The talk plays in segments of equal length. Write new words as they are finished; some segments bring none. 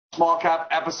Small Cap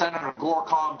Epicenter on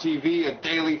AGORACOM TV, a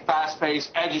daily,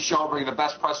 fast-paced, edgy show bringing the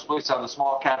best press release out of the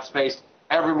small cap space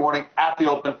every morning at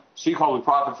the open, so you can hopefully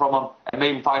profit from them and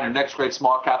maybe find your next great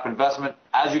small cap investment.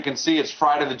 As you can see, it's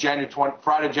Friday, January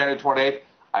 28th.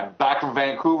 I'm back from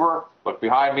Vancouver, but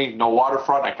behind me, no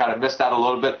waterfront. I kind of missed that a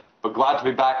little bit, but glad to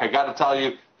be back. I got to tell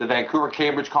you, the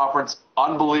Vancouver-Cambridge Conference,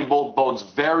 unbelievable, bodes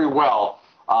very well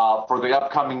for the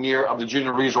upcoming year of the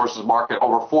junior resources market.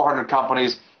 Over 400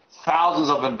 companies, thousands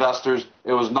of investors.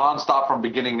 It was nonstop from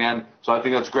beginning to end, so I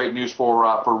think that's great news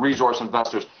for resource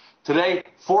investors. Today,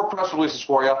 4 press releases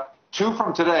for you. 2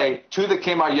 from today, 2 that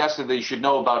came out yesterday that you should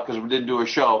know about because we didn't do a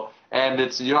show. And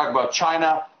you're talking about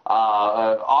China,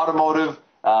 automotive,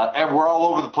 and we're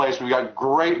all over the place. We got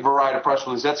great variety of press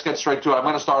releases. Let's get straight to it. I'm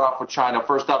going to start off with China.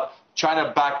 First up,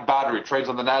 China-backed battery trades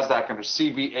on the NASDAQ under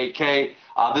CBAK.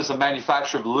 This is a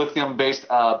manufacturer of lithium-based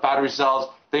battery cells.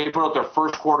 They put out their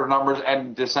first quarter numbers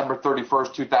ending December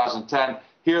 31st, 2010.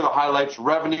 Here are the highlights.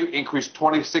 Revenue increased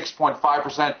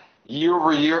 26.5% year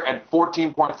over year and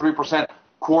 14.3%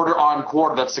 quarter on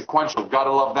quarter. That's sequential. Got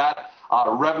to love that.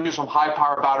 Revenues from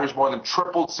high-power batteries more than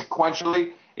tripled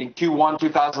sequentially in Q1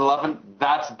 2011.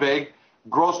 That's big.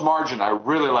 Gross margin, I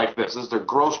really like this. This is their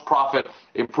gross profit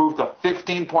improved to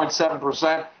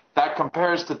 15.7%. That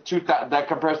compares to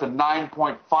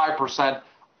 9.5%.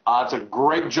 It's a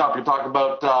great jump. You're talking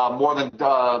about more than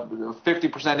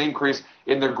 50% increase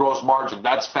in their gross margin.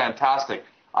 That's fantastic.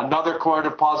 Another quarter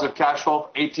of positive cash flow,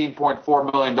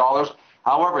 $18.4 million.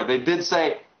 However, they did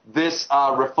say this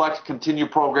reflects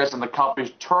continued progress in the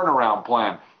company's turnaround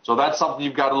plan. So that's something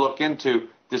you've got to look into.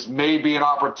 This may be an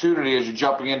opportunity as you're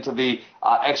jumping into the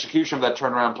execution of that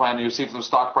turnaround plan, and you see from the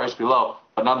stock price below.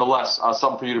 But nonetheless,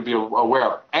 something for you to be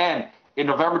aware of. And in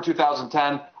November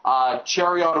 2010,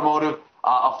 Chery Automotive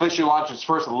officially launched its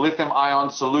first lithium-ion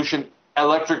solution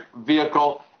electric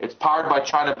vehicle. It's powered by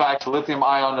China-backed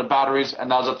lithium-ion batteries,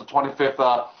 and that was at the 25th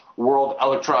World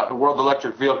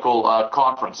Electric Vehicle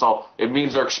Conference. So it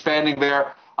means they're expanding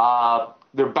there.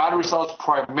 Their battery cells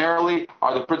primarily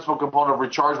are the principal component of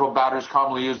rechargeable batteries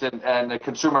commonly used in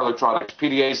consumer electronics,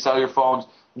 PDAs, cellular phones,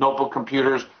 notebook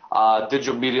computers,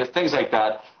 digital media, things like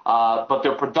that. But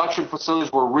their production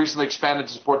facilities were recently expanded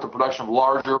to support the production of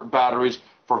larger batteries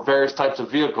for various types of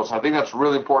vehicles. I think that's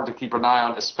really important to keep an eye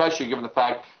on, especially given the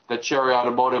fact that Chery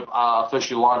Automotive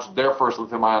officially launched their first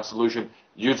lithium-ion solution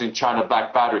using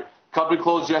China-backed battery. Company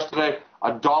closed yesterday,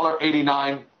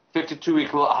 $1.89, 52-week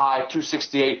high,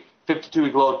 268.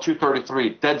 52-week low,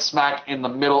 233, dead smack in the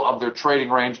middle of their trading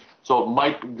range. So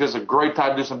there's a great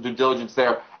time to do some due diligence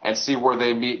there and see where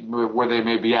they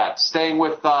may be at. Staying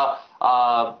with, we're going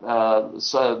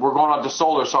on to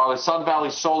solar. Sorry,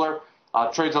 Sunvalley Solar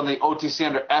trades on the OTC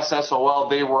under SSOL.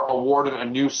 They were awarded a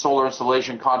new solar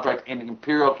installation contract in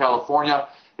Imperial, California.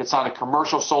 It's on a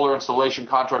commercial solar installation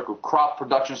contract with Crop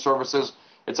Production Services.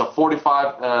 It's a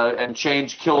 45 and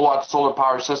change kilowatt solar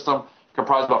power system,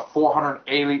 comprised of about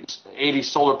 480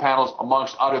 solar panels,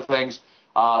 amongst other things.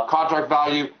 Contract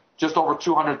value, just over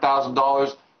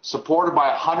 $200,000, supported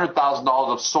by $100,000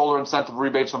 of solar incentive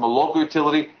rebates from the local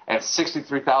utility and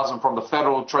 $63,000 from the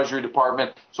Federal Treasury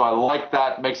Department. So I like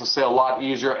that. Makes the sale a lot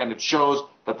easier, and it shows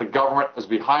that the government is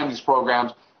behind these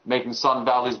programs, making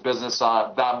Sunvalley's business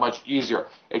that much easier.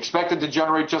 Expected to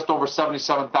generate just over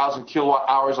 77,000 kilowatt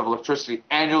hours of electricity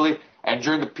annually. And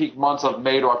during the peak months of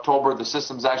May to October, the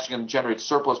system is actually going to generate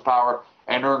surplus power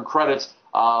and earn credits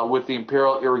with the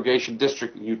Imperial Irrigation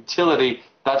District utility.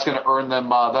 That's going to earn them.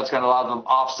 That's going to allow them to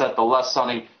offset the less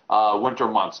sunny winter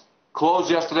months. Closed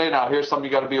yesterday. Now here's something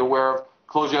you got to be aware of.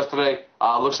 Closed yesterday.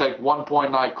 Looks like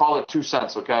 1.9. Call it 2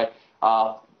 cents. Okay.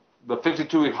 The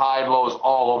 52-week high and low is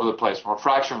all over the place, from a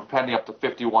fraction of a penny up to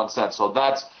 51 cents. So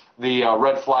that's the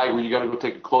red flag where you got to go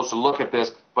take a closer look at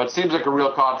this. But it seems like a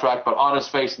real contract, but on its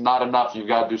face, not enough. You've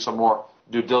got to do some more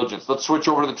due diligence. Let's switch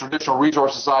over to the traditional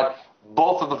resources side.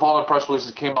 Both of the following press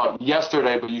releases came out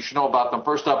yesterday, but you should know about them.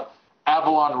 First up,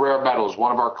 Avalon Rare Metals,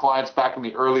 one of our clients back in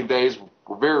the early days.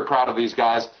 We're very proud of these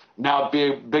guys. Now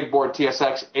big board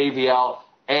TSX, AVL,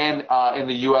 and in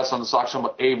the U.S. on the stock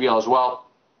symbol AVL as well.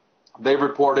 They've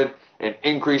reported an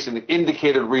increase in the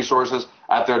indicated resources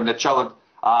at their Nechalacho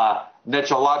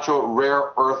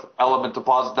rare earth element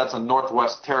deposit. That's in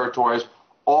Northwest Territories.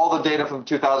 All the data from the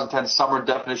 2010 summer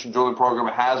definition drilling program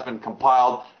has been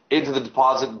compiled into the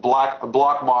deposit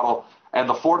block model, and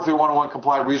the 43101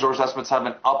 compliant resource estimates have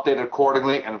been updated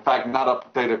accordingly, and in fact not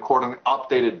updated accordingly,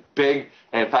 updated big,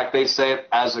 and in fact they say it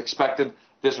as expected.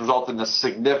 This resulted in a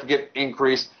significant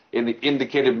increase in the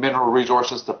indicated mineral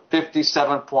resources to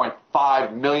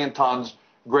 57.5 million tons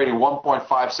grading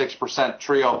 1.56%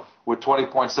 trio with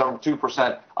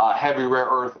 20.72% heavy rare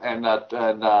earth and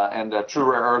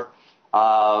true rare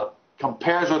earth.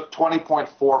 Compares with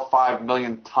 20.45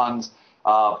 million tons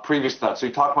previous to that. So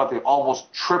you talk about they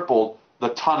almost tripled the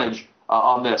tonnage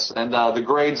on this. And the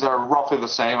grades are roughly the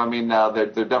same. I mean, there are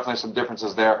definitely some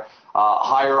differences there.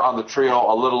 Higher on the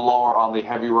trio, a little lower on the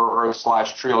heavy rare earth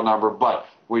 / trio number. But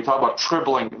when you talk about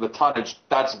tripling the tonnage,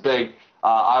 that's big.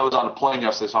 I was on a plane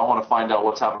yesterday, so I want to find out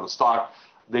what's happening to the stock.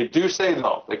 They do say,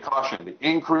 though, they caution, the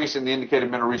increase in the indicated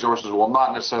mineral resources will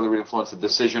not necessarily influence the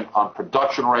decision on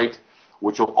production rate,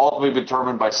 which will ultimately be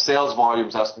determined by sales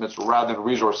volumes estimates rather than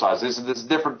resource size. This is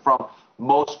different from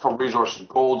most resources,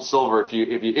 gold, silver. If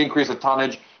you increase the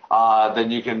tonnage,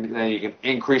 then you can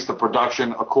increase the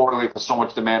production accordingly. There's so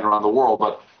much demand around the world.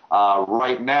 But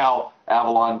right now,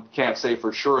 Avalon can't say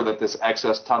for sure that this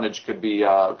excess tonnage could be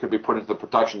put into the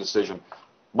production decision.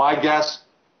 My guess,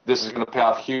 this is going to pay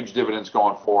off huge dividends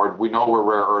going forward. We know where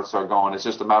rare earths are going. It's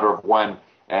just a matter of when.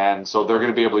 And so they're going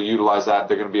to be able to utilize that.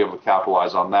 They're going to be able to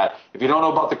capitalize on that. If you don't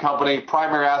know about the company,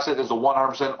 primary asset is a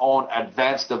 100% owned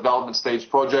advanced development stage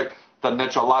project, the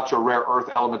Nechalacha rare earth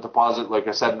element deposit, like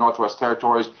I said, Northwest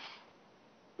Territories.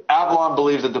 Avalon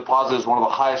believes the deposit is one of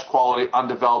the highest quality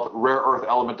undeveloped rare earth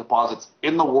element deposits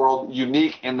in the world,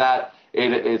 unique in that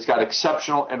it's got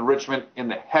exceptional enrichment in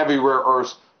the heavy rare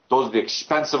earths. Those are the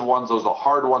expensive ones. Those are the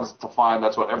hard ones to find.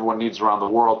 That's what everyone needs around the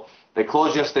world. They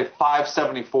closed yesterday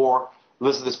 574.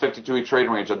 Listen to this 52-week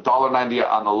trading range, $1.90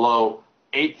 on the low,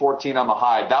 $8.14 on the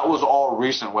high. That was all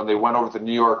recent when they went over to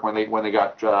New York, when they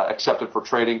got accepted for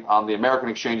trading on the American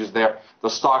exchanges there. The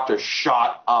stock just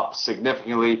shot up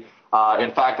significantly.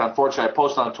 In fact, unfortunately, I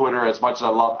posted on Twitter, as much as I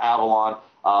love Avalon,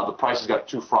 the prices got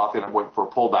too frothy and I'm waiting for a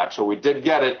pullback. So we did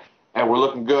get it, and we're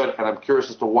looking good, and I'm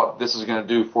curious as to what this is going to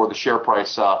do for the share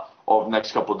price over the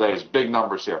next couple of days. Big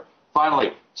numbers here.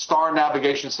 Finally, Star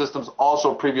Navigation Systems,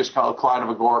 also a previous client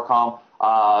of AGORACOM,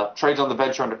 trades on the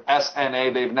venture under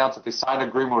SNA. They've announced that they signed an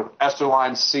agreement with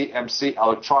Esterline CMC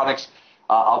Electronics.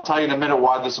 I'll tell you in a minute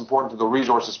why this is important to the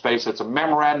resources space. It's a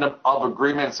memorandum of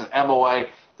agreement. It's an MOA.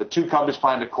 The two companies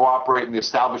plan to cooperate in the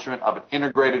establishment of an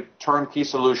integrated turnkey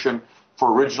solution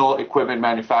for original equipment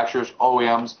manufacturers,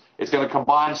 OEMs. It's going to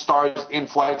combine Star's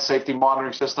in-flight safety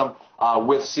monitoring system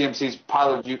with CMC's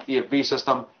pilot EFB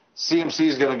system. CMC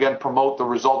is going to again promote the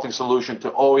resulting solution to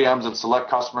OEMs and select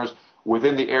customers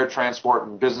within the air transport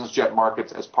and business jet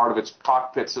markets as part of its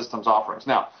cockpit systems offerings.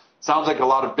 Now, sounds like a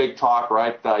lot of big talk,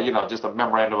 right? Just a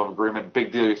memorandum of agreement,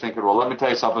 big deal. You're thinking, well, let me tell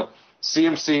you something.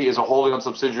 CMC is a wholly owned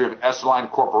subsidiary of Esterline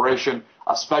Corporation,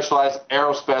 a specialized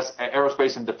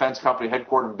aerospace and defense company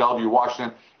headquartered in Bellevue,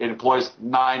 Washington. It employs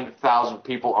 9,000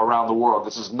 people around the world.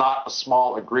 This is not a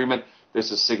small agreement.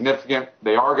 This is significant.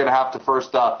 They are going to have to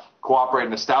first cooperate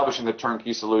in establishing the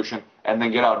turnkey solution and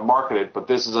then get out and market it. But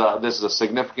this is a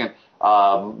significant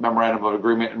memorandum of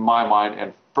agreement in my mind,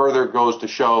 and further goes to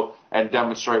show and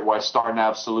demonstrate why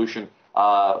StarNav solutions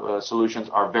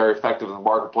are very effective in the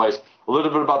marketplace. A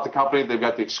little bit about the company. They've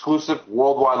got the exclusive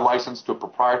worldwide license to a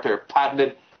proprietary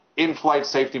patented in-flight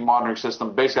safety monitoring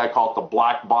system. Basically, I call it the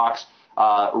black box,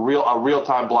 a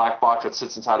real-time black box that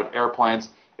sits inside of airplanes.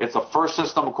 It's the first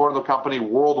system, according to the company,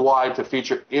 worldwide to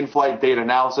feature in-flight data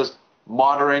analysis,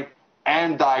 monitoring,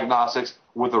 and diagnostics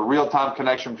with a real-time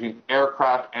connection between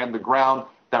aircraft and the ground.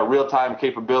 That real-time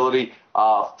capability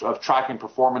of tracking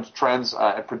performance trends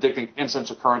and predicting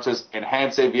incident occurrences,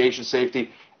 enhance aviation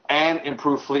safety, and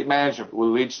improve fleet management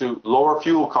will lead to lower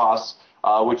fuel costs,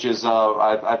 which is,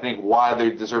 I think, why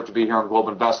they deserve to be here on Globe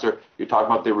Investor. You talk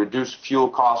about they reduce fuel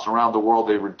costs around the world,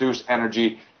 they reduce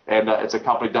energy, and it's a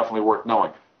company definitely worth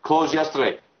knowing. Closed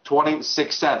yesterday,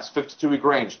 26 cents, 52-week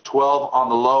range, 12 on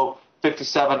the low,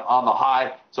 57 on the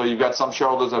high. So you've got some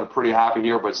shareholders that are pretty happy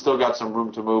here, but still got some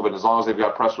room to move. And as long as they've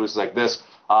got press releases like this,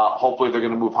 hopefully they're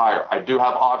going to move higher. I do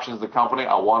have options in the company.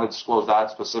 I want to disclose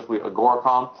that, specifically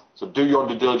AGORACOM. So do your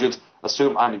due diligence.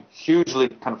 Assume I'm hugely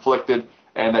conflicted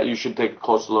and that you should take a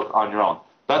closer look on your own.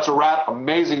 That's a wrap.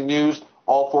 Amazing news.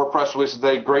 All 4 press releases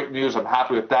today. Great news. I'm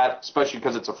happy with that, especially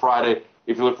because it's a Friday.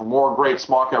 If you look for more great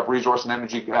small cap resource and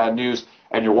energy news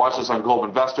and you're watching this on Globe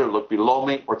Investor, look below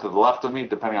me or to the left of me,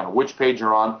 depending on which page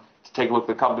you're on, to take a look at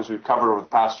the companies we've covered over the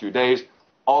past few days.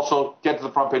 Also, get to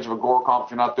the front page of AGORACOM if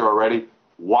you're not there already.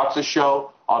 Watch the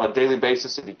show on a daily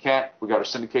basis. If you can't, we got our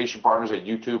syndication partners at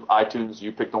YouTube, iTunes.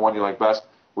 You pick the one you like best.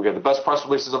 We got the best press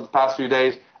releases of the past few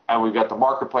days, and we've got the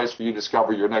marketplace for you to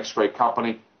discover your next great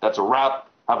company. That's a wrap.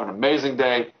 Have an amazing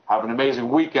day. Have an amazing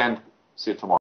weekend. See you tomorrow.